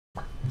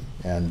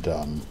And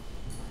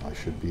I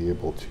should be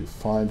able to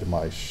find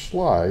my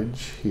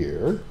slides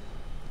here,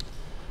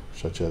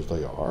 such as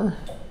they are.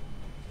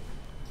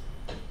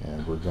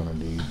 And we're going to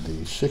need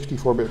the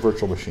 64-bit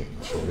virtual machine.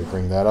 So let me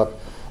bring that up.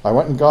 I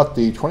went and got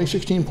the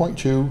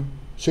 2016.2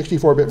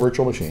 64-bit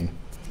virtual machine.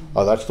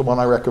 That's the one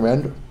I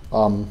recommend.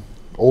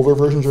 Older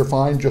versions are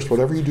fine. Just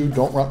whatever you do,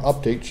 don't run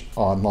updates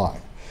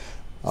online.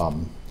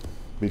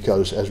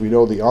 Because as we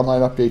know, the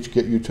online updates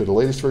get you to the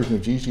latest version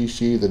of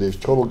GCC that is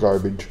total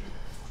garbage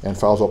and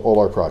fouls up all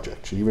our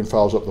projects. It even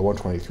fouls up the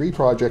 123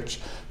 projects.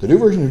 The new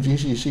version of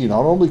GCC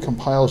not only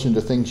compiles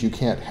into things you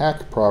can't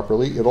hack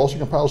properly, it also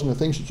compiles into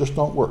things that just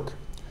don't work.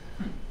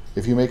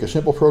 If you make a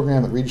simple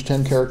program that reads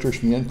 10 characters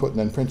from the input and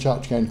then prints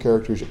out 10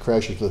 characters, it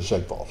crashes to the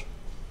seg fault.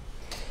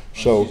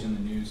 So, using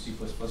the new C++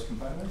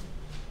 compiler?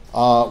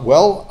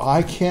 well,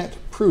 I can't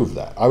prove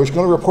that. I was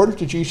going to report it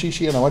to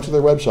GCC, and I went to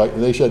their website,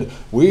 and they said,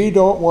 we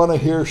don't want to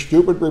hear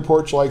stupid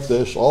reports like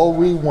this. All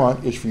we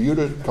want is for you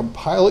to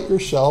compile it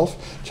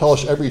yourself, tell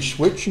us every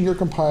switch in your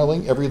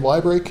compiling, every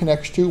library it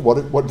connects to,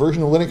 what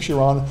version of Linux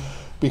you're on,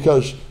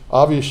 because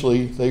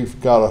obviously they've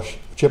got a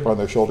chip on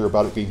their shoulder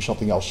about it being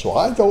something else. So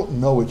I don't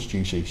know it's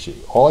GCC.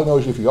 All I know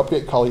is if you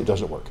update Kali, it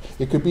doesn't work.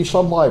 It could be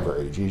some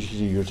library GCC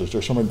uses.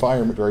 There's some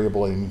environment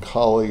variable in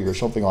Kali or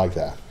something like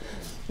that.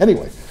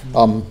 Anyway,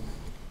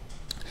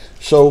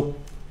 so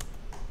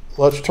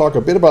let's talk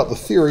a bit about the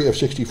theory of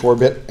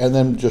 64-bit and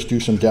then just do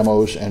some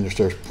demos and just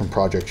there's some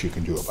projects you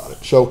can do about it.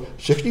 So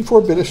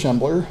 64-bit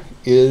assembler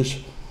is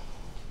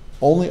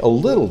only a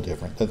little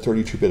different than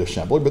 32-bit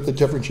assembler, but the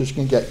differences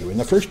can get you. In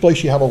the first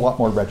place, you have a lot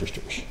more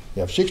registers.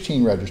 You have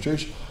 16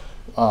 registers,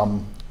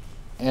 and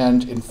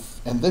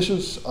this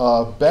is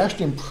a vast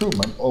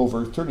improvement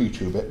over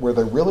 32-bit, where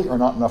there really are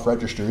not enough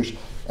registers,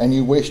 and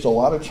you waste a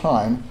lot of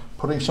time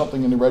putting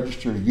something in the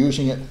register,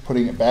 using it,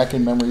 putting it back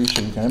in memory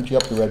so you can empty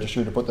up the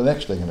register to put the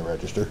next thing in the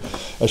register,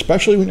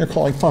 especially when you're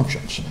calling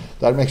functions.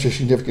 That makes a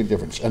significant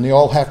difference. And they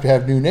all have to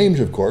have new names,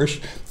 of course.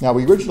 Now,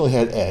 we originally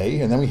had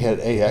A, and then we had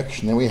AX,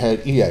 and then we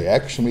had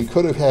EAX, and we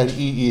could have had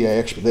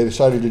EEAX, but they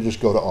decided to just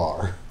go to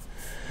R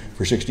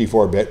for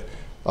 64-bit.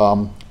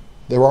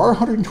 There are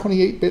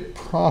 128-bit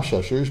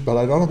processors, but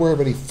I'm not aware of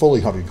any fully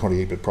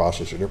 128-bit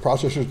processors. There are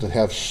processors that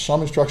have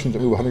some instructions that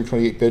move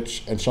 128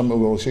 bits and some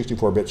move only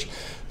 64 bits.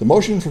 The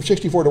motion from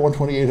 64 to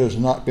 128 has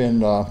not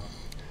been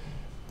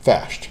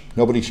fast.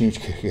 Nobody seems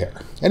to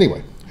care.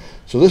 Anyway,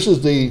 so this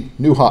is the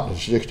new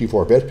hotness,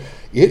 64-bit.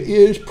 It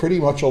is pretty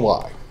much a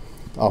lie.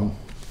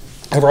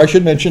 However, I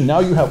should mention, now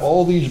you have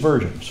all these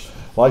versions.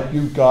 Like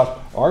you've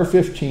got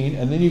R15,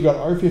 and then you've got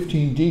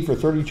R15D for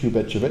 32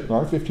 bits of it, and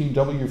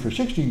R15W for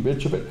 16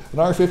 bits of it, and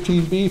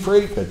R15B for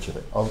 8 bits of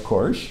it. Of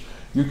course,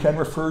 you can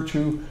refer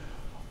to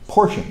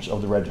portions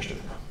of the register.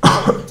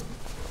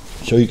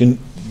 So you can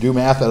do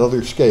math at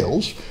other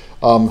scales,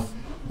 and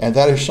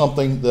that is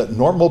something that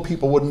normal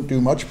people wouldn't do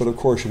much, but of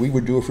course we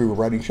would do if we were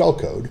writing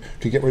shellcode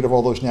to get rid of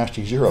all those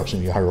nasty zeros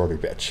in the higher order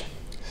bits.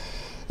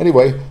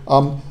 Anyway,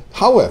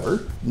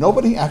 however,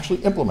 nobody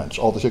actually implements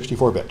all the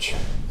 64 bits.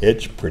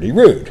 It's pretty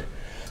rude.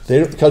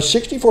 Because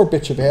 64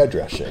 bits of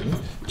addressing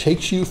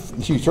takes you,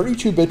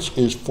 32 bits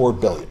is 4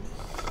 billion.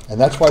 And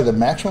that's why the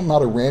maximum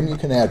amount of RAM you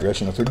can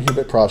address in a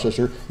 32-bit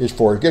processor is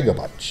 4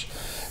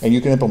 gigabytes. And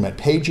you can implement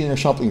paging or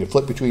something to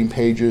flip between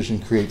pages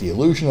and create the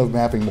illusion of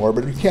mapping more,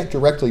 but you can't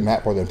directly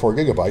map more than 4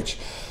 gigabytes.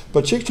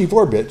 But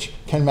 64 bits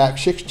can map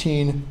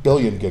 16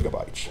 billion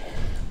gigabytes.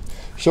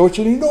 So it's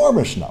an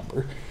enormous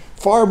number.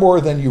 Far more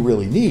than you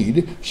really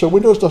need, so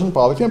Windows doesn't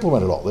bother to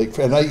implement it all. They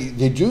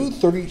do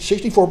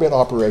 64-bit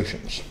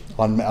operations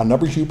on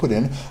numbers you put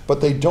in,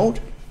 but they don't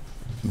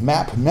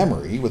map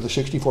memory with a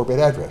 64-bit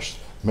address.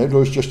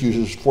 Windows just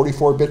uses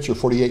 44 bits or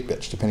 48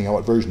 bits, depending on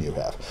what version you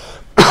have.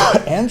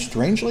 And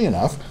strangely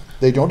enough,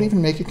 they don't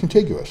even make it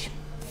contiguous.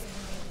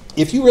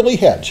 If you really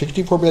had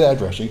 64-bit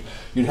addressing,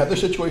 you'd have the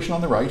situation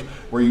on the right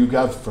where you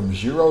have from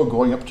 0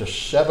 going up to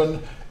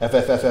 7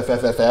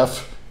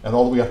 FFFFFFF, and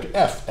all the way up to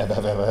F, and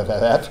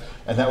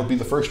that would be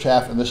the first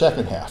half and the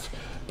second half.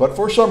 But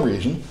for some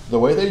reason, the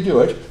way they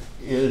do it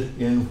is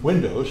in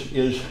Windows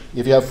is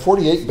if you have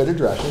 48-bit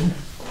addressing,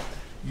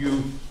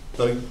 you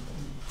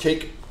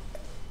take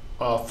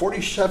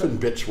 47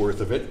 bits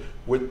worth of it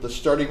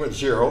starting with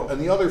 0,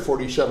 and the other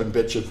 47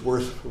 bits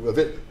worth of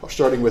it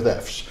starting with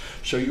Fs.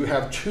 So you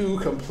have two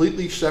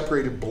completely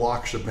separated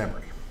blocks of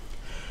memory.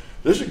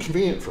 This is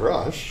convenient for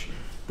us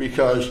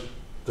because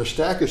the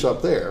stack is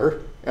up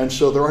there, and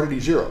so there aren't any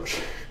zeros,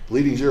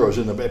 leading zeros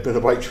in the bit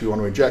of bytes we want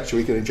to inject, so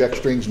we can inject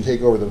strings and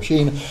take over the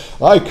machine.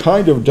 I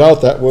kind of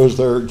doubt that was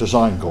their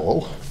design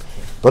goal.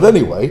 But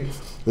anyway,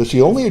 that's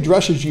the only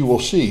addresses you will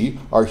see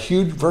are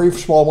huge, very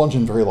small ones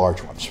and very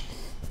large ones.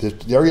 The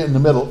area in the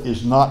middle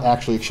is not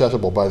actually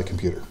accessible by the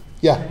computer.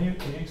 Yeah? Can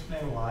you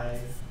explain why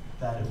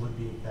that it would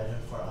be better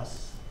for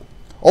us?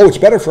 Oh, it's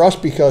better for us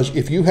because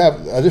if you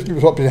have, this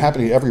is what's been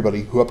happening to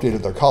everybody who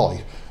updated their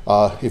Kali.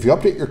 If you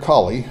update your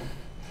Kali,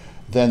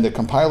 then the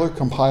compiler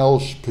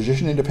compiles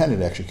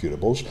position-independent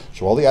executables,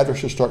 so all the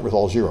addresses start with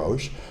all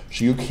zeros,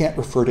 so you can't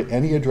refer to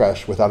any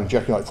address without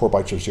injecting like 4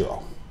 bytes of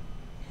 0.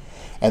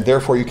 And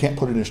therefore, you can't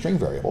put it in a string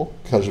variable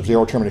because of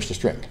 0 terminates the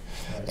string.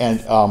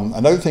 And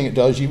another thing it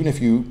does, even if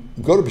you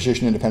go to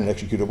position-independent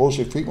executables,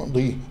 it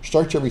frequently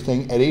starts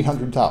everything at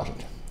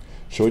 800,000.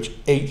 So it's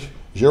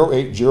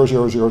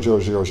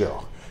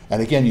 808000000.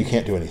 And again, you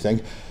can't do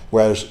anything.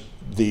 Whereas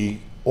the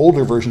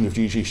older version of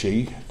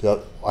GCC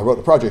that I wrote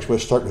the projects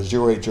with start with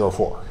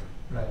 0804.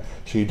 Right.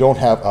 So you don't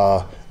have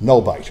a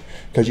null byte,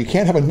 because you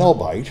can't have a null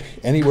byte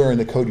anywhere in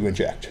the code you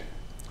inject.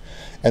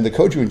 And the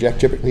code you inject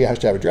typically has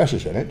to have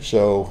addresses in it,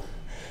 so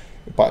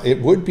but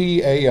it would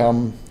be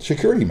a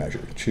security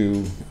measure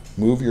to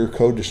move your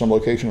code to some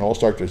location and all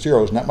start with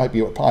zeros, and that might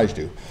be what pies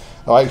do.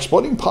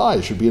 Exploiting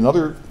pies should be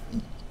another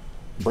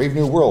brave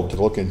new world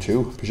to look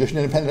into.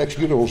 Position-independent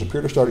executables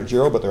appear to start at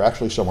 0, but they're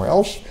actually somewhere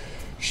else.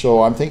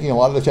 So I'm thinking a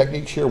lot of the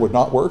techniques here would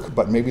not work,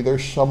 but maybe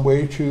there's some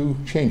way to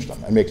change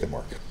them and make them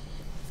work.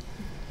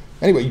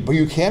 Anyway, but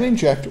you can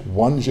inject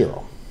 1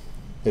 0.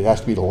 It has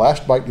to be the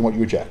last byte in what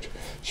you eject.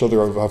 So there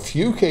are a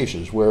few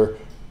cases where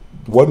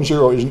 1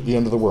 0 isn't the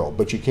end of the world,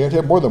 but you can't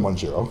have more than 1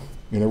 0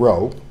 in a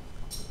row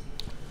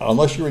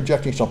unless you're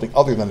injecting something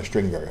other than a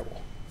string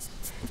variable.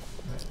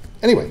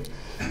 Anyway,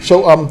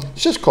 so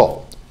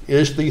syscall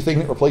is the thing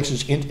that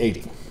replaces int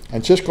 80.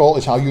 And syscall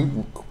is how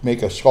you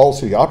make a call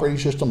to the operating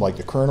system, like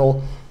the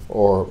kernel,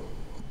 or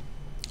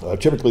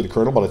typically the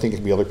kernel, but I think it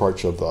can be other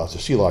parts of the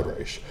C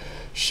libraries.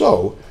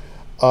 So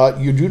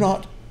you do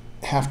not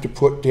have to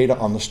put data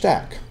on the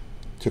stack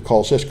to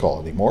call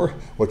syscall anymore.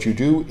 What you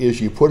do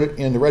is you put it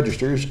in the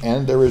registers,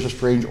 and there is a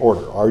strange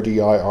order: RDI,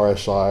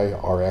 RSI,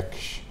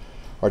 RX,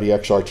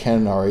 RDX,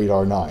 R10, R8,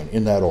 R9,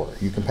 in that order.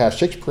 You can pass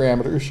 6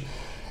 parameters,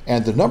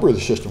 and the number of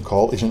the system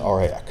call is an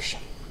RAX.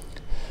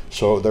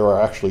 So there are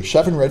actually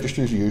 7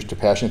 registers used to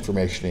pass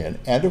information in.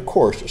 And of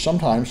course,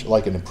 sometimes,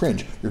 like in a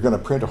print, you're going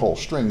to print a whole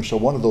string, so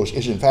one of those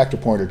is in fact a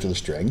pointer to the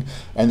string,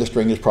 and the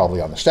string is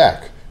probably on the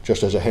stack,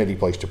 just as a handy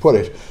place to put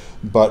it.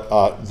 But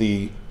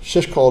the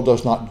syscall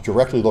does not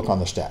directly look on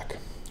the stack.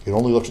 It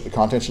only looks at the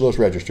contents of those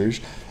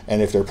registers,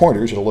 and if they're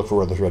pointers, it'll look for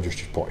where those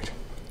registers point.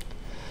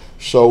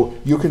 So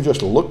you can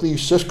just look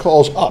these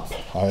syscalls up.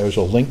 There's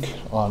a link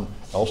on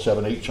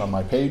L7H on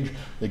my page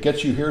that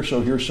gets you here.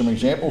 So here's some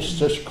examples.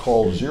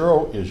 Syscall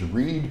 0 is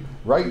read,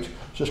 write.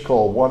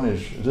 Syscall 1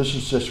 is, this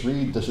is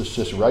sysread, this is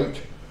syswrite,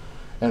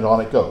 and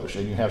on it goes.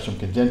 And you have some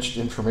condensed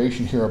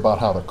information here about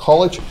how to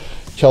call it,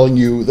 telling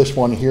you this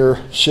one here,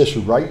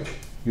 syswrite,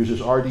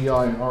 uses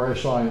RDI and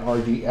RSI and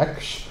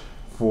RDX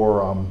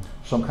for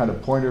some kind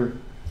of pointer,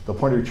 the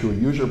pointer to a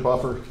user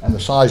buffer and the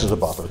size of the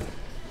buffer.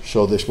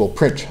 So this will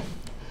print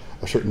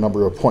a certain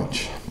number of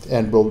points.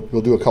 And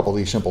we'll do a couple of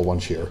these simple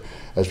ones here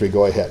as we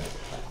go ahead.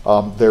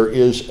 There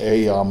is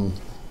a,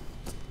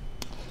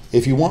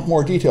 if you want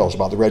more details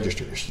about the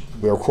registers,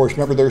 of course,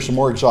 remember there's some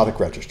more exotic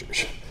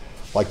registers,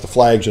 like the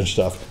flags and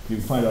stuff. You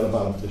can find out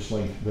about them at this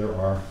link. There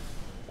are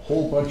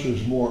whole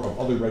bunches more of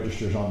other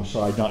registers on the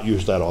side, not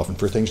used that often,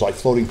 for things like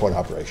floating point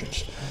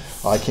operations.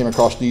 I came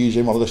across these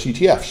in one of the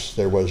CTFs.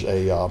 There was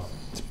a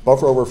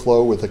buffer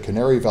overflow with a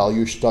canary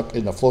value stuck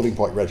in the floating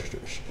point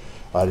registers.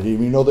 I didn't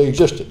even know they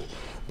existed,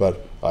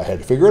 but I had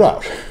to figure it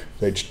out.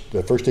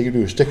 The first thing you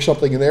do is stick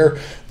something in there,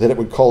 then it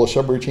would call a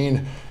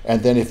subroutine,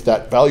 and then if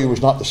that value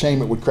was not the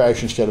same, it would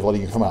crash instead of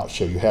letting it come out.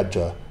 So you had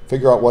to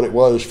figure out what it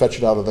was, fetch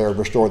it out of there, and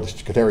restore the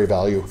canary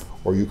value,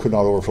 or you could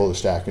not overflow the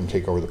stack and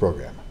take over the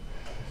program.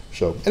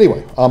 So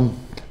anyway,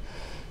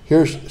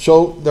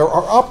 so there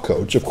are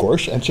opcodes, of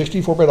course, and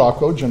 64-bit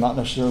opcodes are not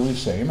necessarily the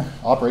same.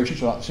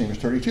 Operations are not the same as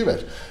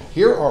 32-bit.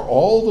 Here are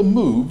all the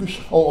moves. These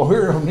aren't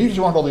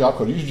all the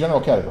opcodes. These are general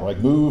category, like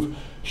move,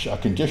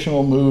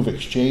 conditional move,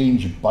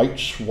 exchange, byte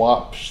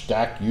swap,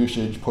 stack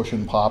usage, push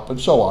and pop, and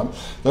so on.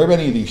 There are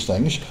many of these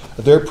things.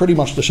 They're pretty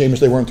much the same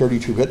as they were in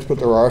 32-bit, but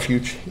there are a few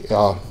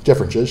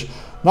differences.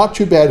 Not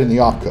too bad in the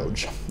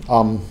opcodes.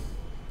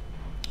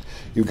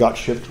 You've got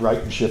shift right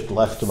and shift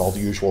left and all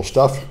the usual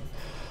stuff.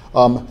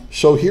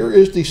 So here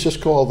is the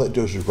syscall that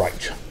does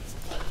write.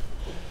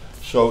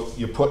 So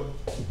you put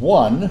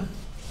 1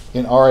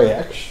 in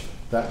RAX.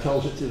 That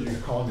tells it that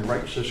you're calling the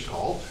write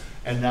syscall.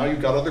 And now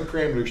you've got other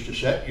parameters to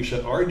set. You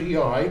set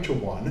RDI to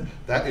 1.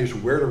 That is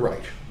where to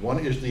write.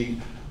 1 is the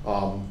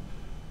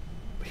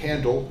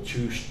handle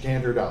to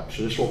standard out.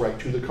 So this will write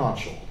to the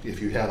console.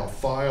 If you had a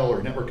file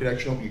or network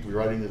connection open, you can be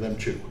writing to them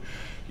too.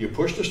 You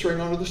push the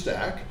string onto the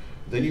stack.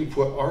 Then you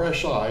put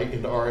RSI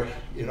in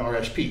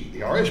RSP.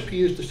 The RSP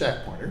is the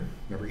stack pointer.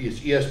 Remember, it's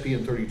ESP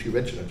in 32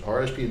 bits, and it's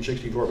RSP in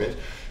 64 bits.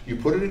 You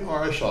put it in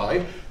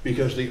RSI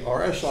because the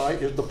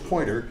RSI is the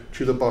pointer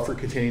to the buffer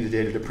containing the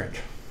data to print.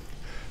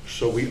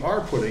 So we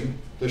are putting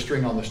the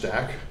string on the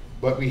stack,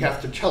 but we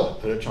have to tell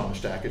it that it's on the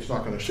stack. It's not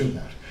going to assume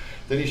that.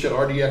 Then you set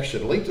RDX,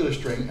 set a link to the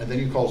string, and then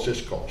you call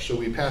syscall. So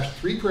we passed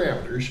 3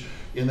 parameters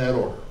in that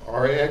order: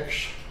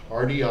 RAX,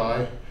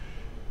 RDI,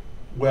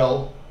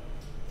 well,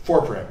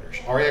 4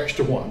 parameters. RAX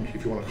to 1,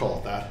 if you want to call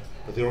it that,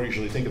 but they don't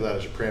usually think of that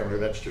as a parameter.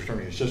 That's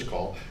determining a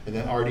syscall. And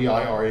then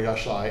RDI,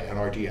 RASI, and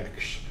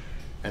RDX.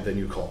 And then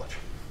you call it.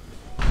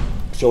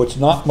 So it's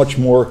not much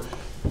more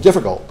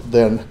difficult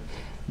than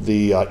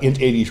the int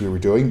 80s we were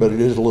doing, but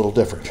it is a little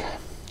different.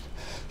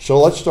 So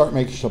let's start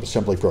making some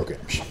assembly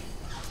programs.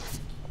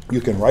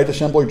 You can write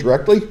assembly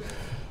directly.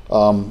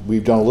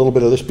 We've done a little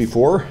bit of this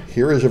before.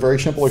 Here is a very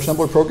simple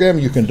assembly program.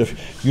 You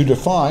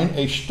define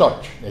a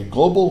start, a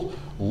global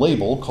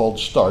label called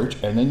start,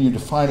 and then you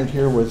define it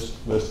here with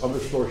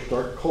underscore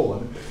start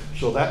colon.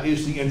 So that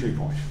is the entry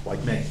point,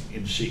 like main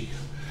in C.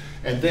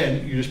 And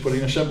then you just put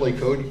in assembly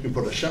code. You can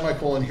put a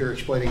semicolon here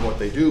explaining what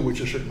they do, which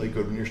is certainly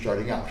good when you're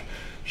starting out.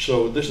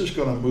 So this is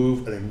going to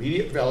move an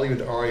immediate value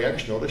into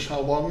RAX. Notice how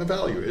long the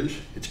value is.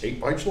 It's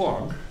 8 bytes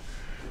long.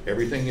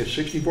 Everything is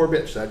 64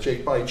 bits. That's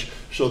 8 bytes.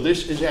 So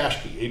this is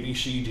ASCII, A, B,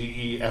 C, D,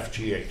 E, F,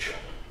 G, H.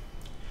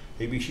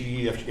 A, B, C,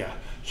 D, E, F, G, yeah.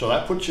 So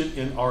that puts it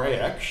in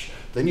RAX.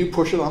 Then you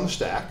push it on the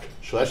stack.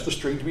 So that's the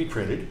string to be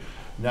printed.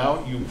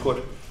 Now you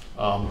put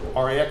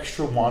RAX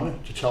to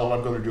 1 to tell it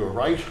I'm going to do a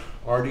write.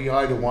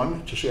 RDI to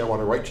 1 to say I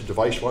want to write to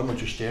device 1,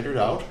 which is standard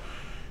out.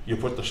 You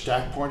put the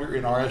stack pointer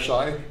in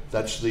RSI.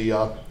 That's the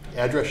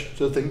address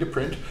to the thing to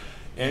print.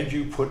 And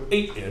you put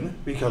 8 in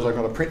because I'm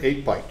going to print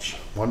 8 bytes.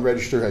 One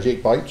register has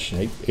 8 bytes,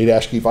 and 8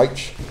 ASCII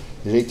bytes.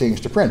 There's 8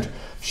 things to print.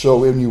 So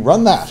when you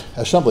run that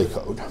assembly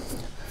code,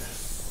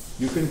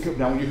 you can,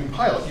 now when you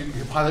compile it, you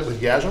can compile it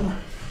with YASM.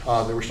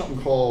 There was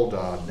something called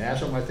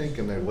NASM, I think,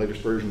 and the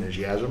latest version is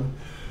YASM.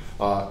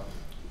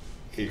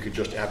 You could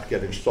just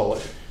apt-get install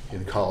it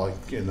in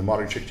the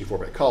modern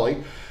 64-bit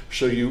Kali.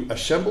 So you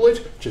assemble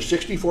it to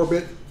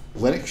 64-bit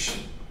Linux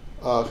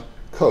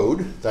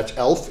code. That's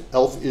ELF.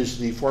 ELF is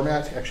the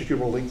format,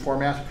 executable link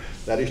format.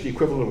 That is the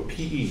equivalent of a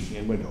PE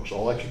in Windows.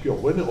 All Linux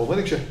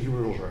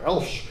executables are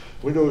ELFs.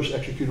 Windows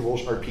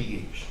executables are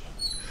PEs.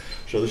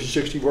 So this is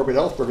 64-bit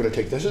ELF. We're going to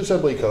take this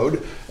assembly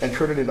code and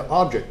turn it into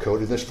object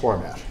code in this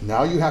format.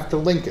 Now you have to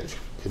link it,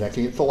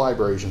 connecting it to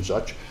libraries and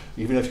such.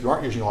 Even if you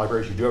aren't using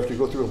libraries, you do have to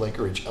go through a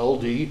linker. It's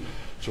LD.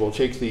 So we'll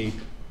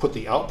put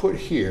the output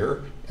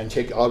here and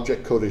take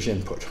object code as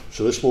input.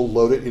 So this will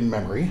load it in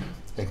memory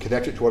and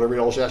connect it to whatever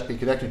else has to be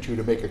connected to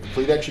make a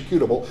complete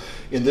executable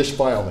in this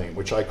file name,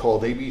 which I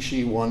called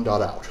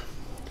abc1.out.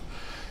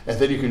 And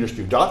then you can just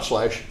do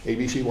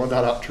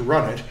 /abc1.out to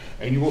run it,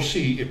 and you will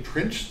see it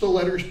prints the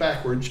letters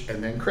backwards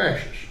and then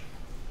crashes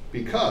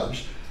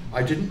because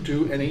I didn't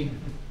do any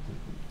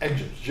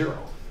exit, 0.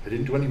 I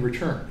didn't do any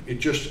return. It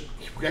just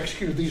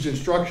executed these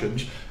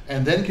instructions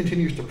and then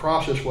continues to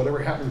process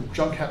whatever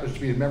junk happens to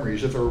be in memory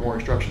as if there were more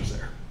instructions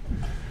there.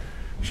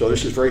 So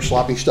this is very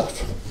sloppy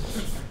stuff.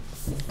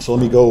 So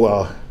let me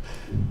go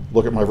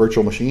look at my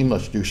virtual machine.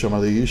 Let's do some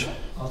of these.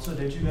 Also,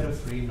 did you get a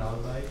free null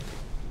byte?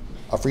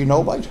 A free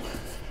null byte?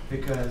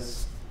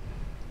 Because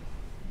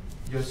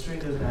your string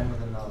doesn't end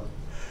with a null.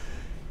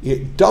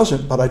 It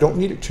doesn't, but I don't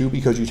need it to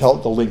because you tell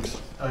it the length.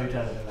 Oh, you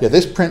tell it. Yeah,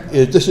 this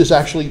is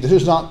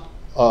not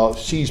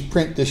C's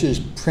print. This is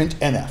print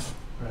NF.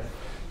 Right.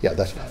 Yeah,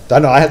 I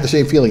know. I had the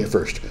same feeling at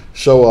first.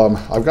 So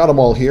I've got them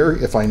all here.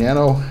 If I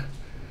nano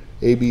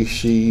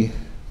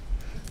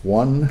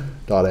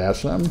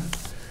abc1.asm,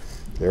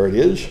 there it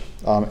is,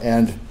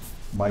 and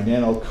my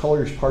nano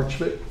colors parts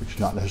of it, which is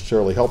not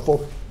necessarily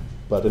helpful,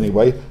 but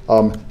anyway.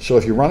 So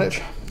if you run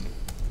it,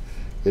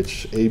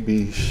 it's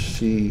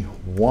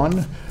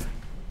abc1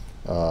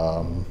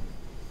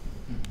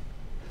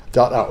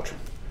 .out.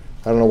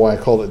 I don't know why I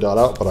called it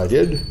 .out, but I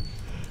did.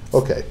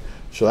 Okay,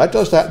 so that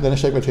does that, and then a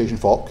segmentation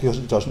fault because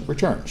it doesn't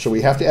return. So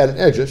we have to add an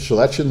exit, so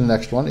that's in the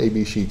next one,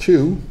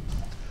 abc2.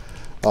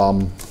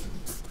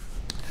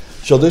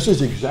 So this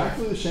is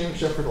exactly the same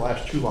except for the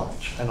last 2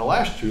 lines. And the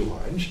last 2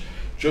 lines,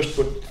 just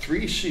put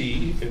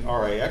 3C in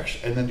RAX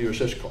and then do a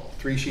syscall.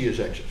 3C is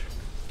exit.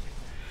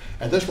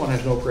 And this one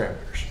has no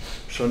parameters.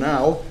 So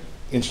now,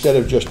 instead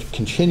of just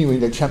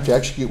continuing to attempt to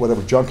execute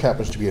whatever junk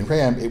happens to be in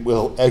RAM, it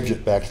will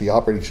exit back to the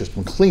operating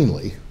system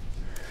cleanly.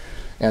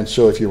 And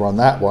so if you run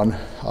that one,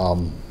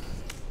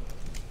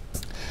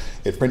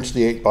 it prints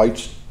the 8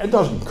 bytes and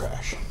doesn't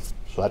crash.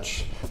 So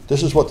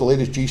this is what the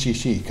latest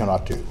GCC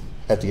cannot do.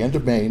 At the end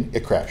of main,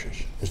 it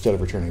crashes instead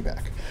of returning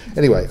back.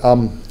 Anyway,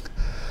 all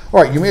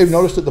right, you may have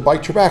noticed that the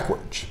bytes are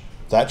backwards.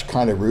 That's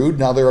kind of rude.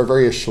 Now there are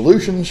various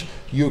solutions.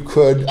 You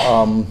could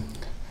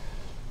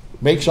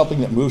make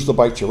something that moves the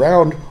bytes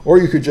around, or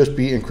you could just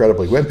be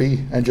incredibly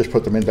wimpy and just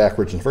put them in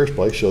backwards in the first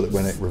place so that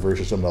when it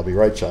reverses them, they'll be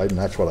right side, and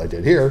that's what I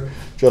did here.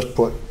 Just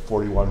put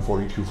 41,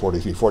 42,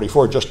 43,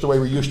 44, just the way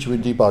we're used to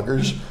in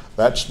debuggers.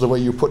 That's the way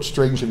you put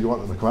strings if you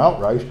want them to come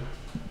out right.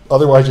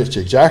 Otherwise, it's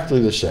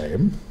exactly the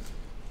same.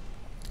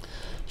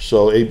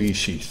 So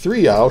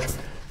ABC3 out,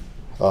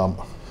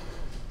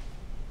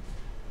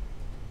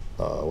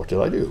 what did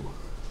I do?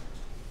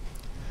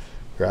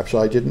 Perhaps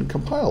I didn't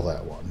compile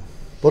that one.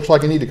 Looks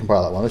like I need to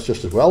compile that one. It's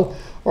just as well.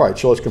 All right,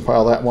 so let's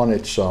compile that one.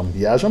 It's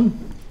YASM.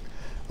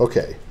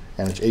 Okay,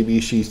 and it's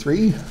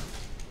ABC3.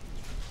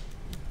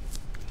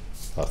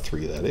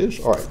 3 that is.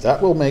 All right,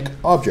 that will make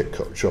object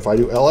code. So if I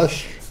do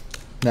ls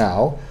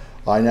now,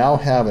 I now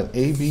have an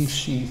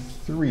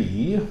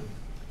ABC3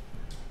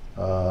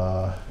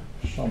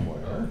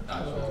 somewhere.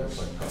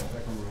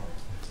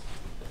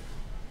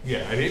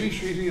 Yeah, an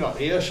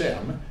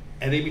ABC3.asm,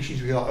 and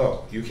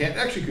ABC3.0. You can't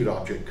execute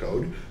object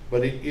code,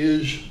 but it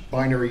is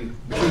binary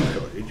machine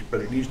code,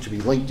 but it needs to be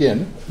linked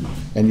in,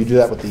 and you do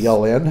that with the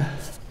LN,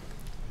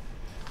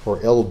 or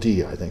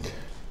LD, I think.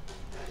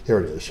 Here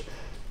it is.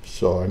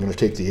 So I'm going to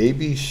take the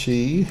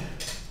ABC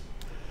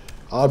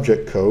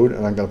object code,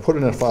 and I'm going to put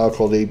it in a file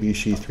called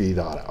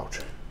abc3.out.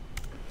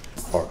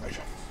 All right.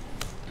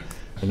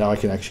 And now I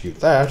can execute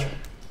that,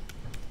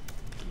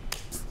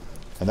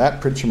 and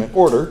that prints them in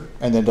order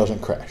and then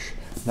doesn't crash.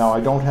 Now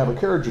I don't have a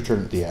carriage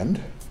return at the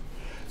end.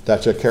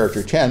 That's a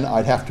character 10.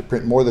 I'd have to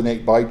print more than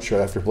 8 bytes, or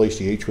I'd have to replace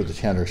the H with a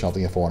 10 or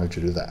something if I wanted to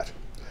do that.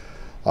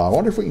 I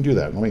wonder if we can do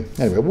that.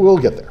 Anyway, we'll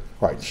get there.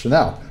 All right, so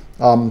now,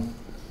 so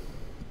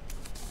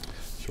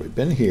we've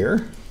been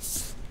here,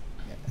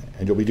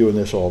 and you'll be doing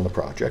this all in the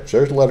project. So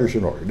there's letters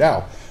in order.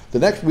 Now, the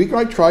next, we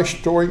might try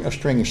storing a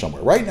string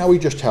somewhere. Right now we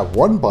just have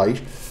 1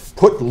 byte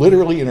put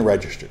literally in a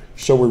register.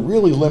 So we're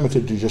really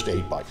limited to just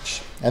 8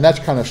 bytes. And that's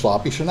kind of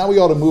sloppy. So now we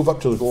ought to move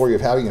up to the glory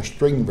of having a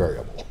string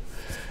variable.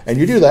 And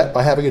you do that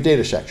by having a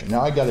data section.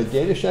 Now I got a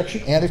data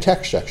section and a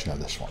text section on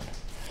this one.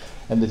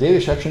 And the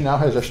data section now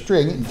has a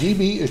string.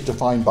 DB is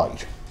defined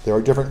byte. There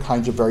are different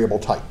kinds of variable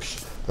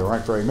types. There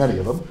aren't very many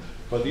of them.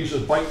 But these are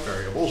byte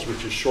variables,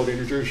 which is short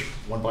integers,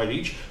 1 byte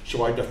each.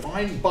 So I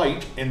define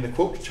byte in the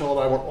quote to tell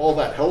it I want all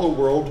that hello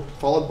world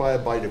followed by a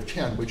byte of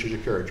 10, which is a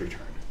carriage return.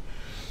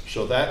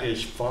 So that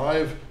is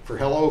 5 for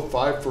hello,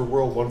 5 for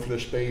world, 1 for the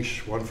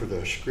space, 1 for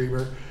the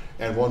screamer,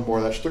 and 1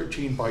 more. That's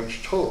 13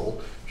 bytes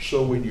total.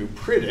 So when you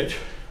print it,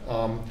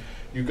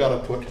 you've got to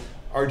put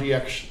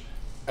RDX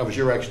of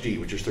 0xD,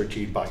 which is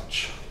 13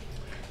 bytes.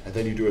 And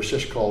then you do a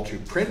syscall to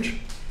print,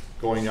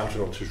 going out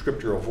to a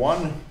descriptor of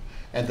 1,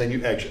 and then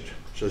you exit.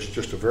 So it's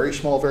just a very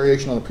small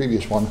variation on the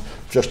previous one,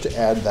 just to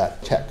add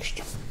that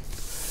text.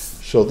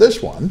 So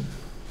this one,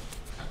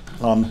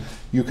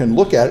 you can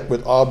look at it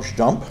with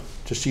objdump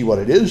to see what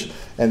it is,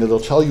 and it'll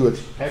tell you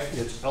it's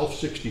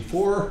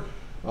ELF64,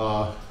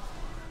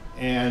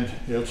 and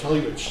it'll tell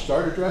you its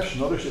start address.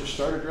 Notice its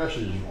start address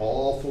is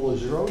all full of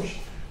zeros,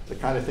 the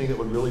kind of thing that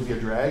would really be a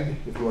drag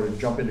if you wanted to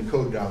jump into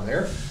code down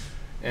there.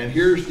 And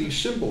here's the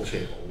symbol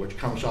table, which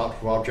comes out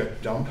from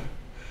object dump.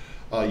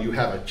 You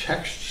have a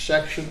text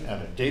section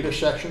and a data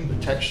section. The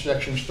text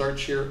section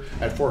starts here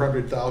at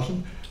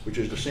 400,000, which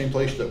is the same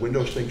place that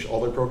Windows thinks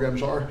all their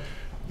programs are.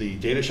 The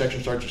data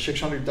section starts at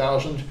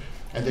 600,000,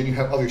 and then you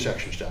have other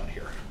sections down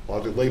here. A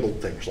lot of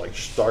labeled things like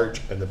start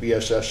and the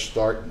BSS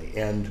start and the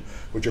end,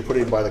 which are put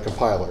in by the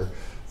compiler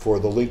for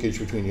the linkage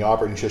between the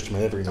operating system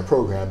and entering the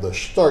program. The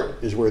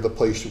start is where the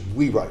place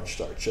we write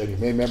starts. And you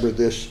may remember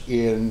this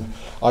in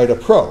IDA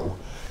Pro.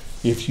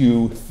 If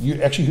you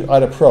execute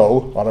IDA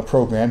Pro on a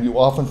program, you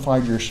often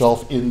find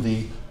yourself in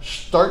the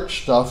start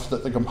stuff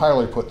that the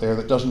compiler put there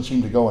that doesn't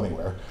seem to go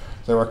anywhere.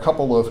 There are a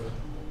couple of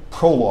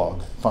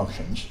prologue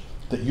functions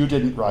that you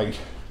didn't write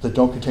that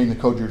don't contain the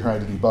code you're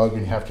trying to debug, and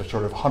you have to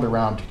sort of hunt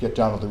around to get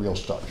down to the real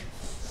start.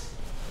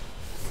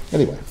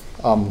 Anyway,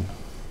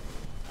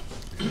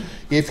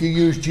 if you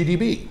use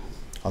GDB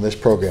on this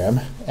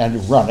program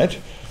and run it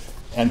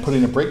and put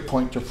in a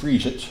breakpoint to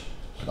freeze it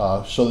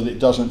so that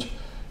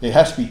it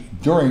has to be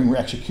during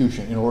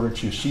execution in order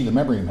to see the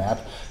memory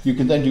map, you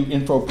can then do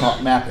info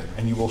prompt mapping,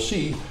 and you will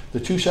see the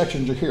 2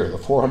 sections are here, the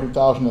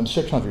 400,000 and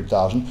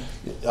 600,000.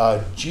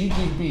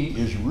 GDB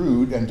is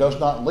rude and does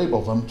not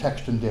label them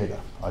text and data.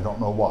 I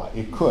don't know why.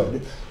 It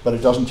could, but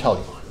it doesn't tell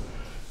you.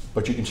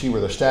 But you can see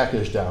where the stack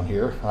is down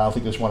here. I don't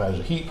think this one has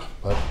a heap,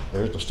 but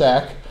there's the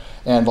stack.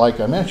 And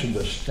like I mentioned,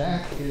 the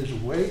stack is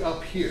way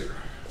up here.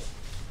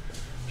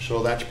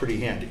 So that's pretty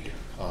handy.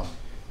 All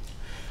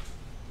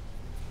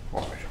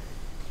right.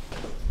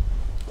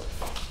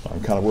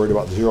 I'm kind of worried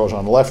about the zeros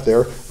on the left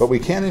there, but we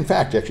can in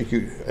fact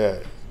execute,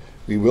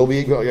 we will be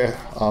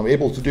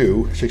able to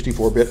do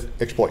 64-bit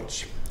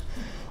exploits.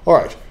 All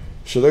right,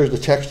 so there's the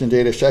text and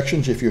data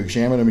sections. If you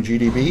examine them in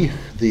GDB,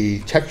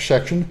 the text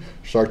section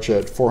starts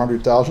at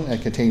 400,000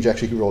 and contains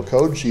executable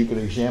code, so you can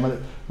examine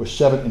it with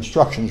 7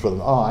 instructions with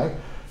an I.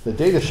 The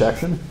data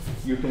section,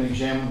 you can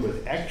examine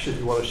with X if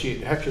you want to see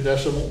it in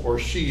hexadecimal, or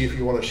C if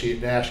you want to see it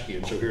in ASCII.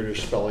 And so here it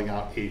is spelling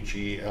out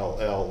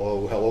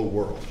HELLO, hello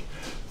world,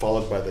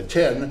 followed by the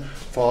 10,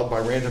 followed by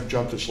random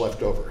jump that's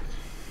left over.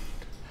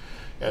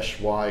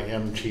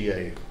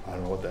 SYMTA, I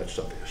don't know what that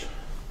stuff is.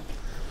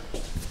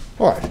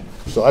 All right,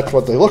 so that's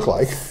what they look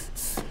like.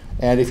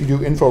 And if you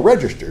do info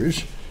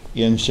registers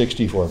in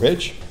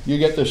 64-bit, you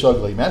get this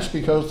ugly mess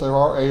because there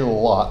are a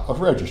lot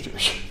of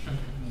registers.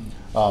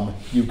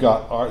 You've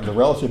got the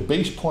relative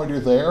base pointer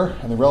there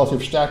and the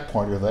relative stack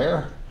pointer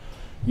there.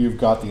 You've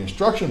got the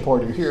instruction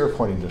pointer here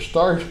pointing to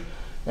start,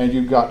 and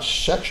you've got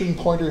section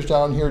pointers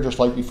down here just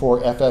like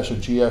before, FS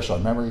and GS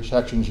on memory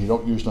sections. You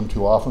don't use them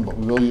too often, but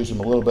we will use them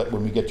a little bit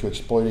when we get to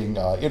exploiting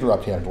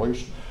interrupt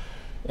handlers.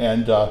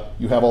 And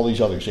you have all these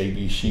others, A,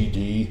 B, C,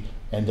 D,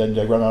 and then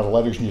they run out of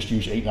letters and just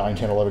use 8, 9,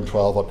 10, 11,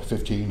 12, up to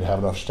 15 to have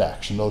enough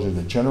stacks. And those are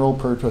the general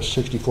purpose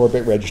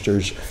 64-bit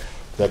registers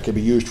that can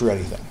be used for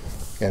anything.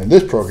 And in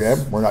this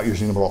program, we're not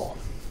using them at all.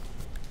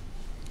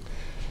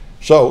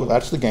 So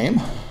that's the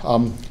game.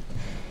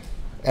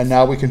 And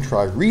now we can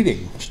try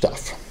reading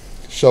stuff.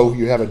 So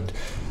you have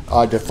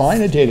a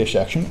define a data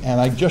section,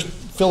 and I just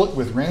fill it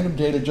with random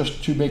data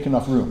just to make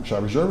enough room. So I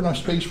reserve enough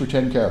space for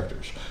 10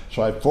 characters.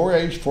 So I have 4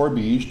 A's, 4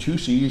 B's, 2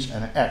 C's,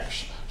 and an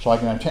X. So I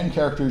can have 10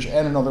 characters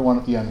and another one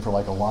at the end for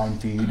like a line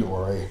feed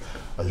or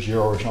a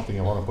 0 or something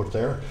I want to put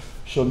there.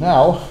 So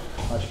now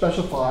I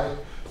specify,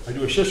 I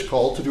do a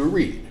syscall to do a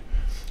read.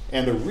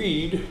 And a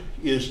read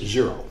is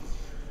 0.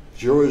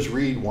 0 is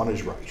read, 1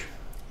 is write.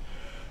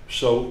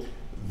 So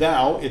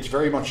now it's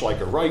very much like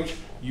a write.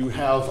 You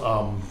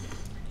have,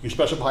 you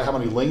specify how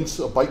many lengths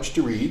of bytes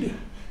to read,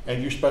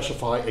 and you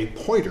specify a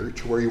pointer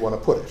to where you want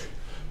to put it.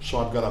 So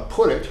I'm going to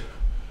put it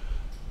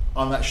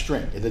on that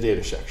string in the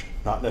data section,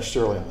 not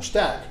necessarily on the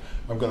stack.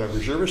 I'm going to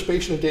reserve a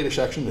space in the data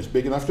section that's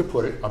big enough to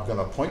put it. I'm going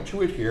to point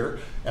to it here,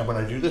 and when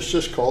I do this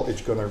syscall,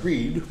 it's going to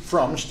read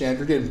from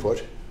standard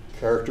input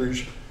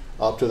characters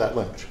up to that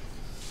limit.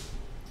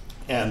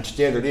 And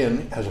standard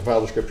in has a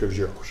file descriptor of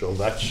 0. So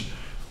that's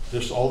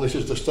this. All this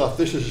is the stuff.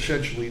 This is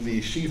essentially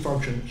the C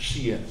function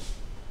cin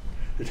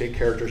to take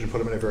characters and put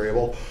them in a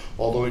variable.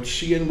 Although it's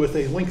cin with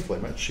a length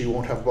limit, so you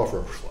won't have buffer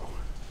overflow.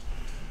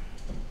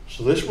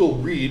 So this will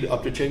read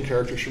up to 10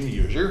 characters from the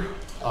user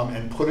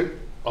and put it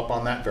up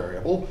on that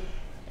variable.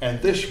 And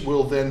this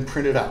will then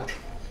print it out.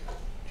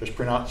 Just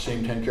print out the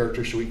same 10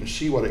 characters so we can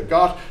see what it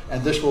got,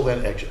 and this will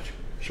then exit.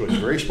 So it's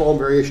very small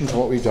variations on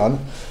what we've done.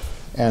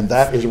 And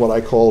that is what I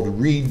called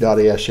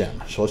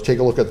read.asm. So let's take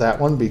a look at that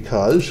one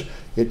because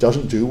it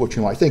doesn't do what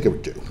you might think it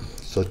would do.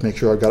 So let's make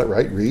sure I've got it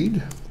right,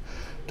 read.asm.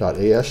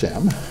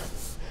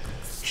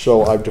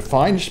 So I've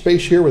defined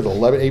space here with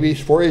 11 ABs,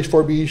 4 A's,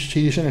 4 B's,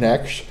 C's, and an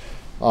X.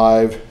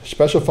 I've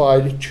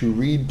specified to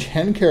read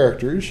 10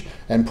 characters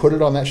and put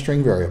it on that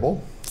string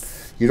variable.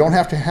 You don't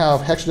have to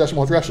have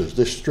hexadecimal addresses.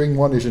 This string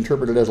 1 is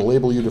interpreted as a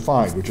label you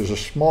defined, which is a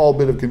small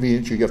bit of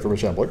convenience you get from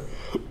assembler.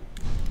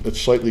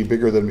 It's slightly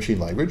bigger than machine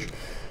language.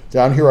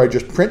 Down here, I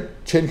just print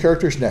 10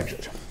 characters and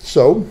exit.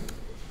 So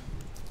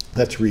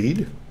that's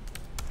read.out.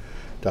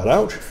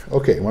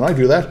 Okay, when I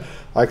do that,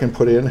 I can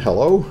put in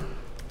hello.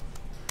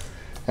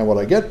 And what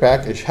I get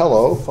back is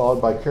hello,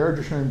 followed by carriage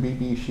return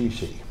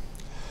BBCC.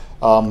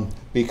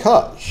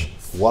 Because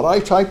what I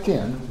typed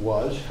in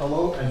was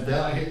hello, and then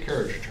I hit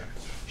carriage return.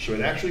 So it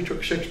actually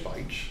took 6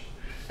 bytes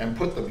and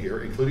put them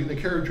here, including the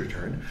carriage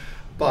return,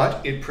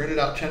 but it printed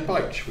out 10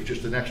 bytes, which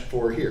is the next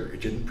 4 here.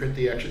 It didn't print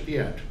the X at the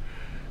end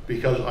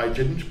because I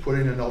didn't put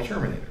in a null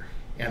terminator.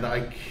 And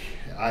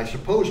I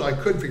suppose I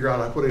could figure out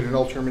how to put in a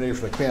null terminator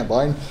for the command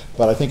line,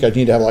 but I think I'd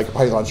need to have like a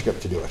Python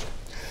script to do it.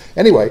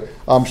 Anyway,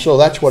 so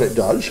that's what it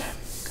does.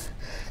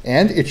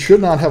 And it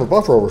should not have a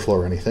buffer overflow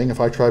or anything. If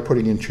I try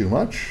putting in too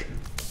much,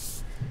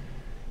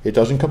 it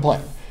doesn't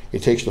complain.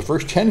 It takes the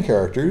first 10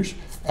 characters,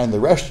 and the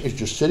rest is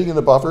just sitting in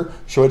the buffer,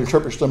 so it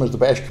interprets them as the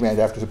bash command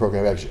after the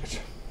program exits.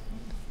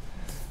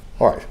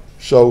 All right,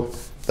 so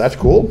that's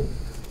cool.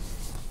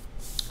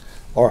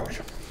 All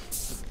right.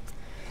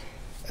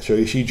 So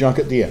you see junk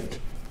at the end.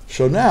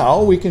 So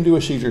now we can do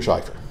a Caesar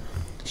cipher.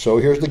 So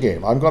here's the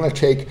game. I'm going to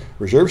take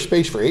reserve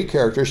space for 8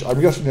 characters.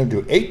 I'm just going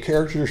to do 8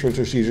 characters for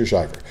the Caesar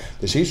cipher.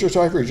 The Caesar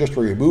cipher is just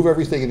where you move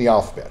everything in the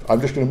alphabet. I'm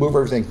just going to move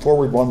everything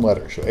forward 1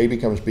 letter. So A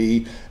becomes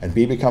B and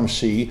B becomes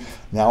C.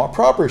 Now a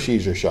proper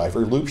Caesar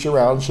cipher loops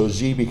around so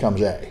Z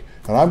becomes A.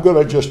 And I'm going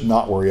to just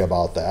not worry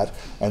about that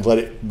and let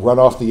it run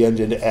off the end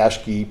into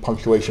ASCII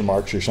punctuation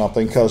marks or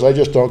something because I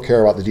just don't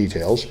care about the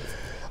details.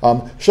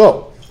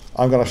 So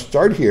I'm going to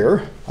start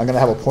here. I'm going to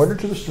have a pointer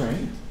to the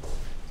string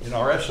in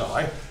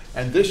RSI.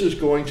 And this is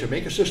going to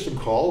make a system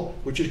call,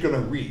 which is going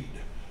to read.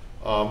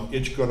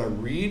 It's going to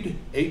read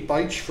 8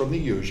 bytes from the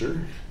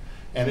user,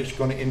 and it's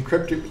going to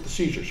encrypt it with the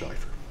Caesar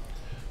cipher.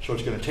 So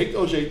it's going to take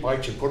those 8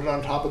 bytes and put it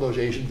on top of those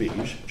A's and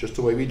B's, just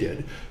the way we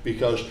did,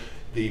 because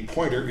the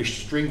pointer is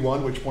string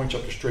 1, which points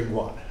up to string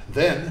 1.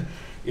 Then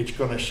it's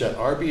going to set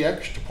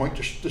RBX to point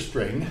to the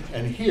string,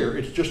 and here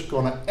it's just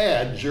going to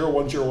add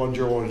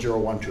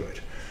 01010101 to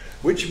it,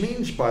 which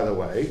means, by the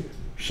way,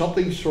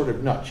 something sort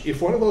of nuts.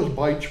 If one of those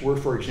bytes were,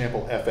 for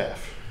example,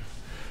 FF,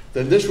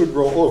 then this would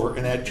roll over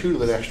and add 2 to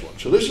the next one.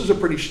 So this is a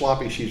pretty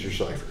sloppy Caesar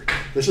cipher.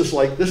 This is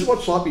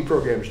what sloppy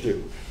programs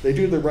do. They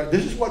do the right.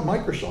 This is what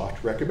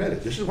Microsoft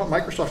recommended. This is what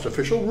Microsoft's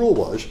official rule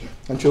was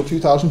until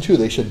 2002.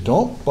 They said,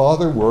 don't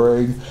bother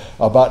worrying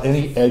about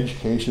any edge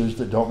cases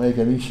that don't make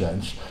any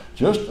sense.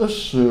 Just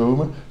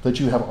assume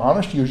that you have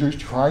honest users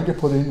trying to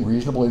put in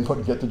reasonable input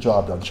and get the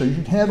job done. So you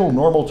can handle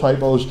normal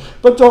typos,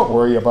 but don't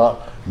worry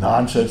about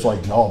nonsense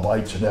like null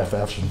bytes and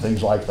FFs and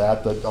things like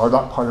that that are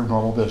not part of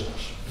normal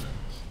business.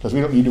 Because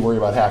we don't need to worry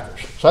about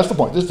hackers. So that's the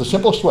point. This is the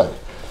simplest way.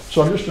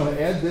 So I'm just going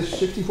to add this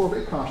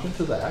 64-bit constant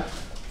to that,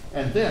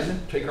 and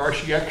then take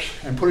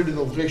RCX and put it in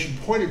the location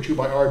pointed to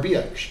by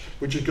RBX,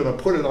 which is going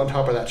to put it on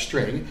top of that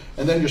string,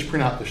 and then just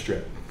print out the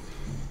string.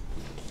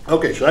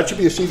 Okay, so that should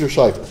be a Caesar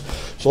cipher.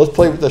 So let's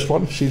play with this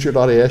one,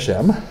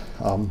 Caesar.asm.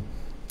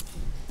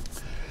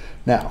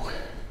 Now,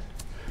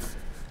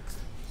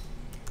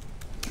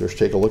 just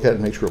take a look at it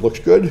and make sure it looks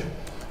good.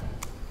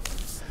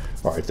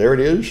 All right, there it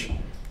is.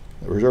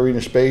 Reserving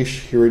a space.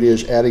 Here it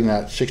is, adding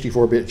that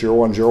 64-bit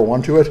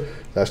 0101 to it.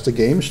 That's the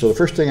game. So the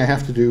first thing I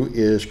have to do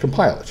is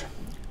compile it.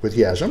 with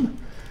Heasman.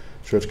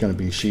 So it's going to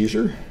be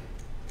Caesar.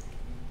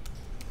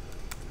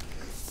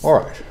 All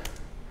right.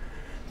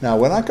 Now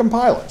when I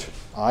compile it,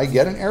 I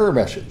get an error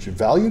message.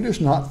 Value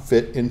does not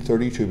fit in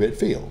 32-bit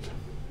field.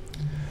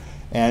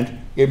 And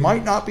it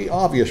might not be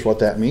obvious what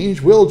that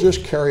means. We'll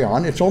just carry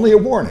on. It's only a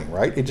warning,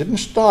 right? It didn't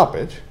stop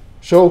it.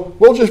 So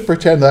we'll just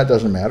pretend that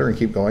doesn't matter and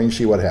keep going and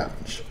see what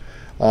happens.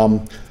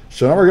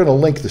 So now we're going to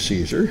link the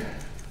Caesar.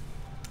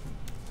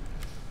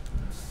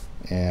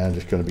 And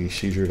it's going to be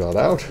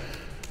Caesar.out.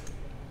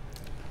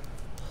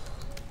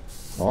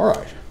 All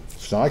right.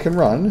 So now I can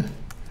run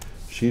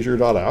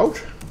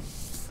Caesar.out.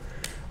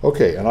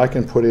 Okay, and I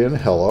can put in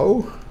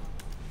hello.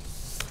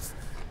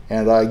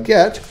 And I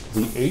get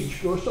the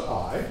H goes to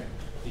I,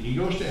 the E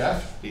goes to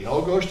F, the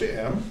L goes to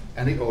M,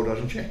 and the O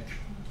doesn't change.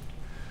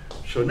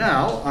 So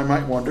now I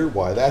might wonder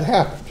why that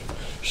happened.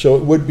 So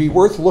it would be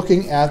worth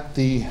looking at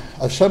the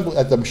assembly,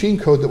 at the machine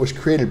code that was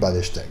created by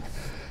this thing.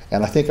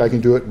 And I think I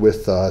can do it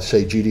with,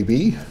 say,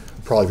 GDB.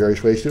 Probably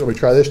various ways to do it. Let me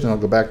try this, and I'll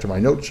go back to my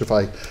notes if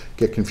I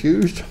get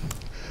confused.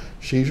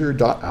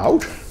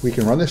 Caesar.out. We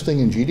can run this thing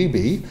in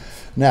GDB.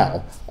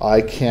 Now,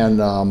 I can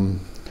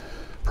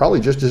probably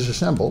just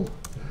disassemble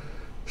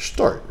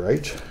start,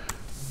 right?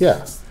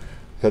 Yeah,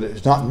 because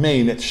it's not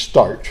main, it's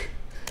start.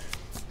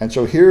 And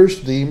so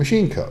here's the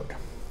machine code.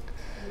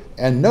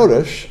 And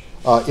notice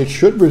it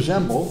should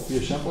resemble the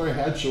assembler I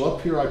had. So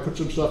up here I put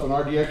some stuff in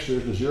RDX.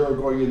 There's the 0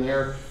 going in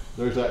there.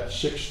 There's that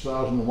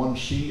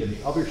 6001C in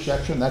the other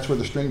section. That's where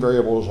the string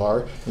variables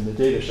are in the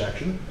data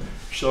section.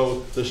 So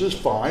this is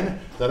fine.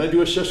 Then I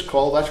do a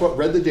syscall. That's what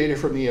read the data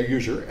from the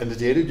user, and the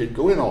data did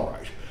go in all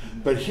right.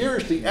 But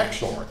here's the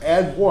XOR,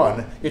 add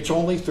 1. It's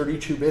only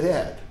 32-bit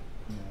add.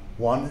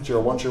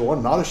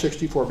 10101, not a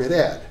 64-bit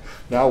add.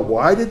 Now,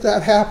 why did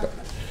that happen?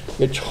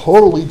 It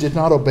totally did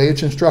not obey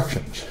its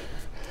instructions.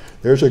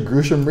 There's a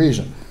gruesome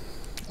reason.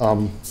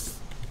 All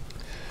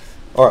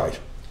right.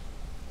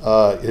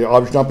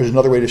 Object dump is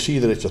another way to see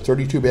that it's a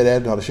 32-bit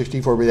add, not a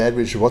 64-bit add,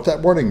 which is what that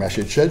warning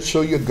message said.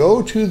 So you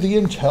go to the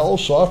Intel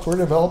Software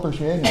Developers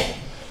Manual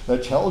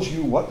that tells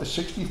you what the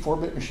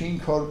 64-bit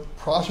machine code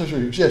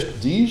processor exists.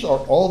 These are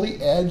all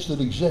the adds that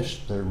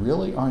exist. There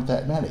really aren't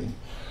that many.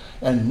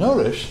 And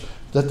notice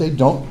that they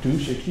don't do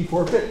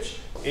 64 bits.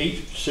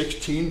 8,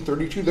 16,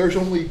 32. There's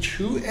only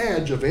 2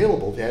 adds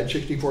available to add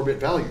 64-bit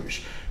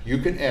values. You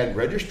can add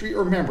registry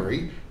or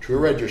memory to a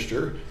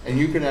register, and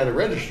you can add a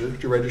register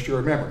to register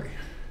or memory.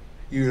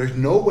 There's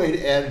no way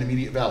to add an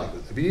immediate value.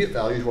 Immediate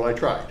value is what I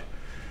tried.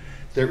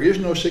 There is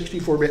no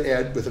 64-bit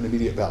add with an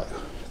immediate value.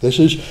 This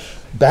is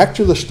back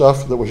to the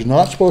stuff that was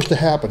not supposed to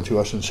happen to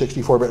us in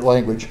 64-bit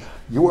language.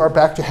 You are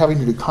back to having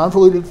to do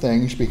convoluted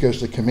things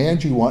because the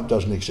command you want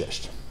doesn't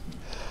exist.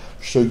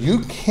 So you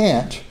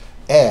can't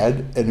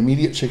add an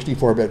immediate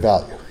 64-bit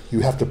value. You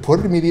have to put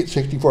an immediate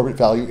 64-bit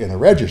value in a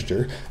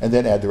register and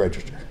then add the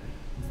register.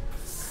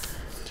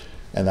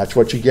 And that's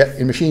what you get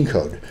in machine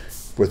code.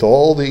 With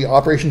all the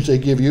operations they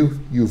give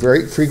you, you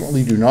very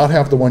frequently do not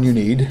have the one you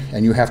need,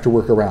 and you have to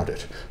work around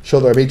it.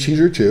 So I made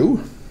Caesar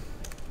 2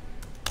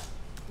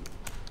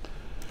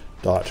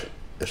 dot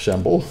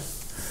assemble.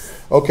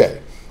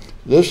 Okay,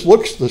 this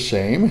looks the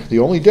same. The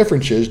only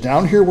difference is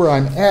down here where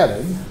I'm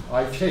adding,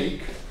 I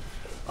take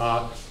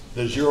the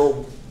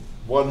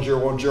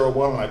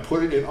 010101 and I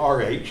put it in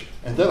R8,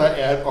 and then I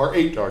add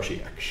R8 to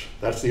RCX.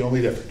 That's the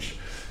only difference.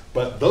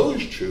 But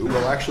those two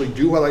will actually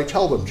do what I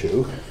tell them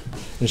to,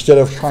 instead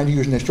of trying to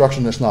use an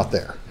instruction that's not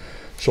there.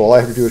 So all I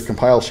have to do is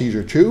compile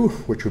Caesar 2,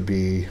 which would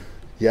be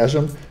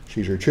Heasman,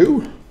 Caesar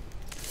 2.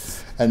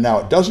 And now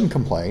it doesn't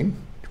complain,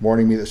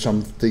 warning me that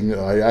something that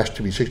I asked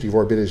to be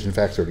 64-bit is in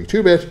fact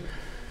 32-bit.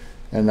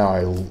 And now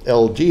I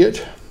LD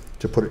it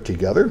to put it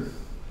together.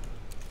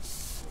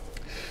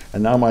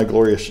 And now my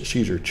glorious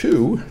Caesar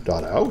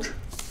 2.out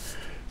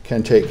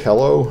can take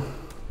hello,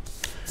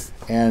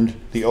 and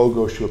the O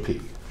goes to a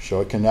P. So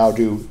it can now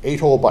do 8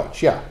 whole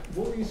bytes. Yeah?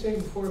 What were you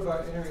saying before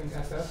about entering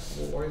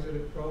FF? Why is it a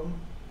problem?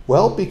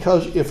 Well,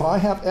 because if I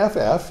have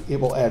FF, it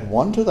will add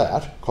 1 to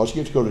that,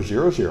 causing it to go to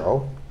 0,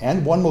 0,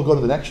 and 1 will go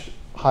to the next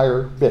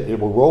higher bit. It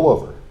will roll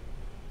over.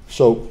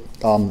 So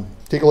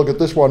take a look at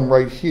this one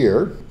right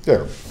here.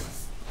 There.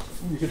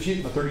 You can see it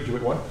in the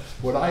 32-bit one.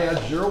 When I add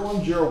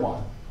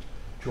 0101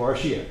 to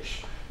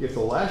RCX, if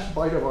the last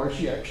byte of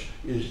RCX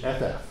is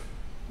FF,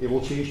 it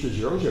will change to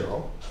 0,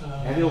 0,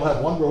 and it'll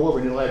have 1 roll over,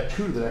 and it'll add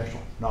 2 to the next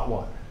one, not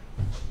 1.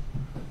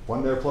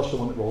 1 there plus the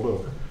one that rolled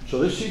over. So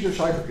this Caesar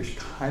cipher is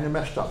kind of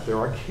messed up. There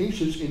are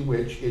cases in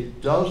which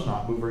it does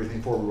not move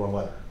everything forward 1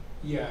 letter.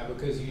 Yeah,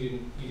 because you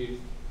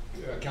didn't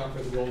account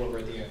for the rollover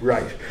at the end.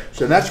 Right.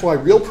 So that's why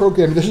real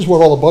programming, this is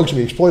what all the bugs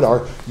we exploit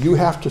are. You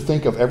have to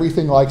think of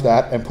everything like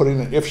that and put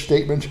in an if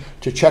statement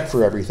to check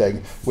for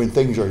everything. When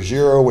things are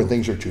 0, when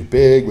things are too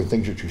big, when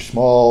things are too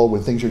small,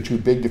 when things are too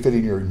big to fit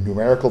in your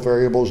numerical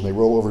variables and they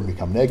roll over and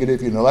become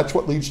negative. You know, that's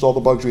what leads to all the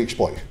bugs we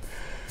exploit.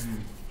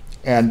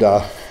 And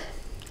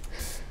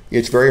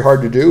it's very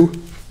hard to do,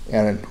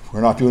 and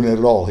we're not doing it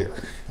at all here.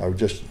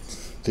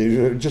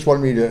 They just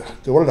wanted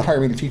to hire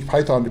me to teach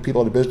Python to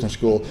people at a business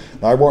school,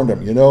 and I warned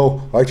them, you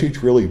know, I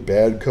teach really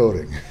bad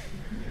coding.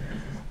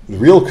 The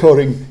real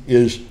coding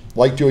is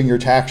like doing your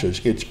taxes.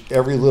 It's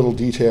every little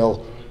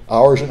detail,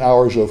 hours and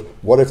hours of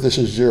what if this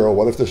is 0,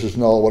 what if this is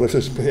null, what if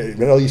this,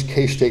 all these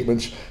case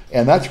statements,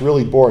 and that's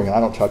really boring, and I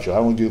don't touch it. I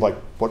only do like,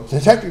 what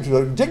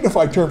the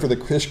dignified term for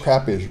this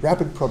crap is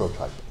rapid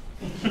prototype.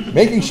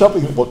 Making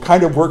something that will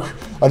kind of work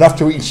enough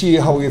to see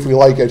if we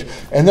like it,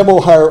 and then we'll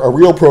hire a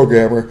real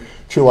programmer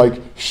to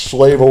like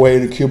slave away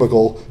in a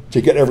cubicle to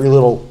get every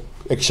little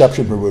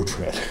exception removed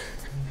from it.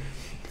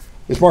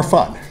 It's more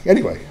fun.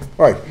 Anyway,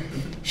 all right,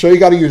 so you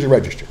got to use a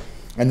register.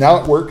 And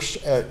now it works,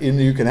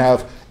 you can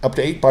have up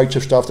to 8 bytes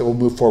of stuff that will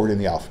move forward in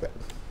the alphabet.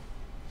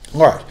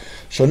 All right,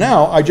 so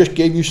now I just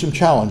gave you some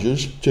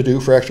challenges to do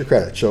for extra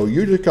credit. So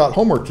you just got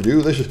homework to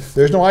do.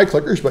 There's no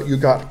iClickers, but you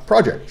got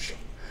projects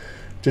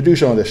to do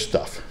some of this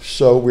stuff.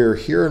 So we're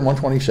here in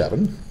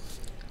 127,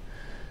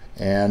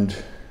 and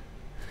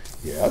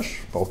yes,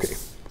 okay.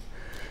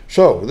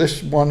 So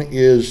this one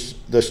is,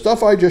 the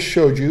stuff I just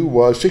showed you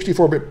was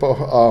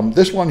 64-bit,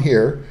 this one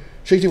here,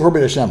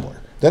 64-bit assembler.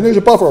 Then there's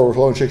a buffer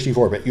overflow in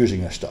 64-bit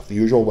using this stuff, the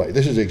usual way.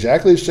 This is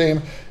exactly the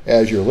same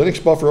as your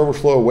Linux buffer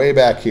overflow way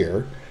back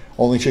here,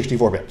 only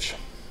 64 bits.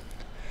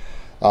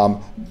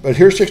 But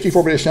here's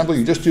 64-bit assembly.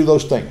 You just do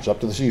those things up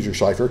to the Caesar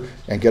cipher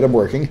and get them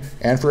working.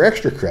 And for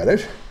extra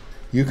credit,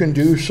 you can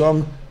do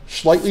some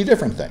slightly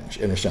different things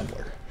in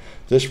assembler.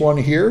 This one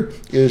here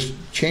is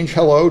change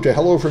hello to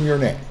hello from your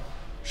name.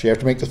 So you have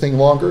to make the thing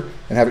longer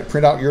and have it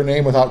print out your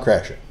name without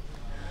crashing.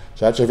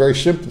 So that's a very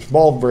simple,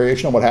 small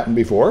variation on what happened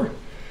before.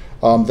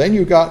 Then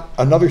you got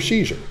another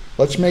Caesar.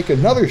 Let's make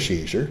another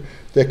Caesar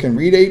that can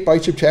read 8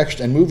 bytes of text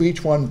and move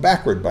each one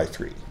backward by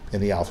 3 in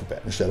the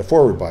alphabet instead of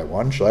forward by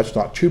 1, so that's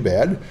not too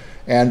bad.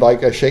 And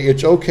like I say,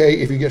 it's okay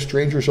if you get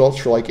strange results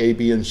for like A,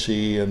 B, and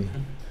C and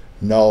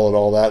null and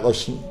all that.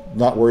 Let's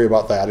not worry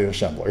about that in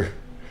assembler.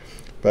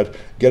 But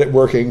get it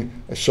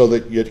working so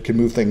that it can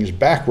move things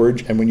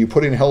backwards, and when you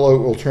put in hello, it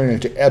will turn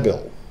into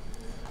ebil,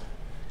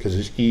 because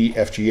it's E,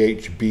 F, G,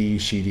 H, B,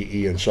 C, D,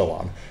 E, and so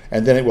on.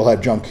 And then it will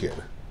have junk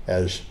here,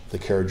 as the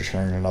carriage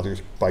turn and other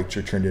bytes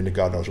are turned into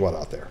God knows what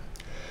out there.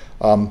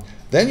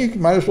 Then you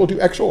might as well do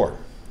XOR.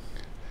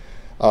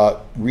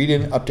 Read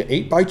in up to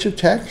 8 bytes of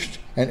text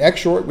and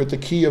XOR it with the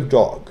key of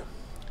dog.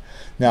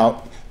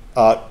 Now,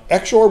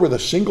 XOR with a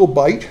single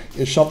byte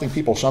is something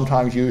people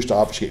sometimes use to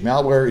obfuscate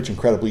malware. It's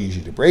incredibly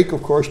easy to break,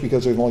 of course,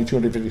 because there's only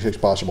 256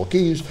 possible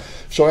keys.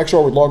 So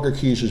XOR with longer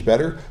keys is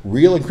better.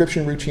 Real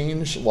encryption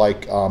routines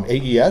like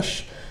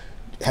AES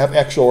have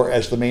XOR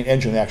as the main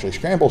engine that actually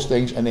scrambles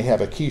things, and they have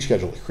a key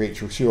schedule that creates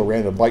pseudo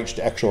random bytes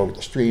to XOR with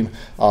the stream.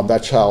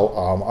 That's how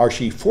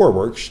RC4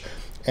 works.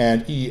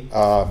 And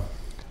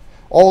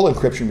all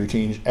encryption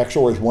routines,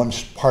 XOR is one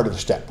part of the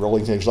step.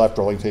 Rolling things left,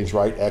 rolling things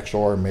right,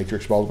 XOR,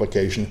 matrix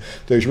multiplication.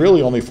 There's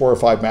really only 4 or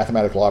 5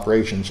 mathematical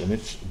operations, and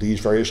it's these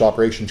various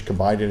operations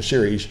combined in a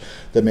series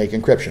that make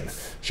encryption.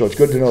 So it's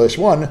good to know this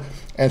one.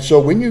 And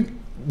so when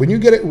you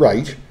get it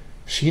right,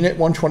 CNIT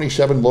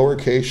 127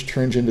 lowercase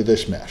turns into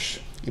this mess.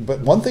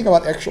 But one thing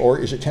about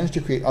XOR is it tends to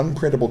create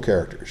unprintable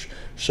characters.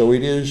 So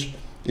it is,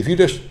 if you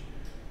just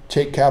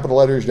take capital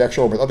letters to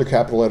XOR with other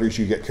capital letters,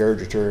 you get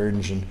carriage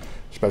returns and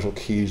special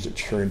keys that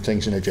turn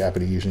things into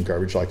Japanese and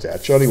garbage like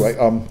that. So anyway,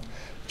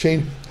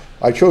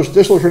 I chose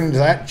this will turn into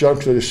that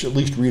junk so it's at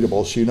least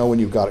readable, so you know when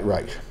you've got it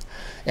right.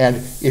 And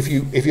if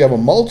you have a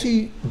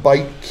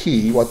multi-byte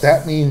key, what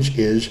that means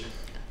is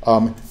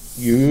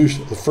you use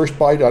the first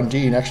byte on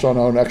D, next on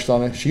O, next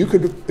on A. So you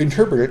could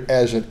interpret it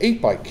as an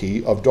 8-byte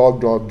key of dog,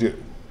 dog, do.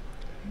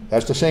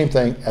 That's the same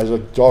thing as a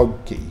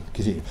dog key,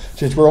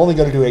 since we're only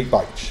going to do 8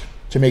 bytes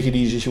to make it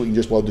easy so we can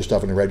just load the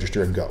stuff in a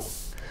register and go.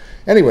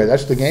 Anyway,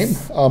 that's the game.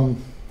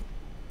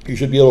 You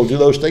should be able to do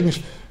those things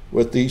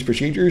with these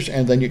procedures,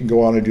 and then you can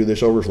go on and do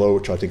this overflow,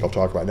 which I think I'll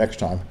talk about next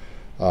time.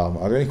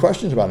 Are there any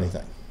questions about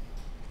anything?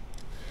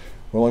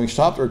 Well, let me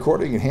stop the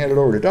recording and hand it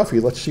over to Duffy.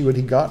 Let's see what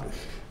he got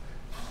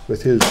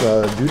with his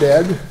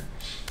doodad.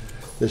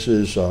 This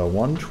is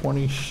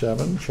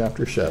 127,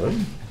 chapter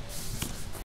 7.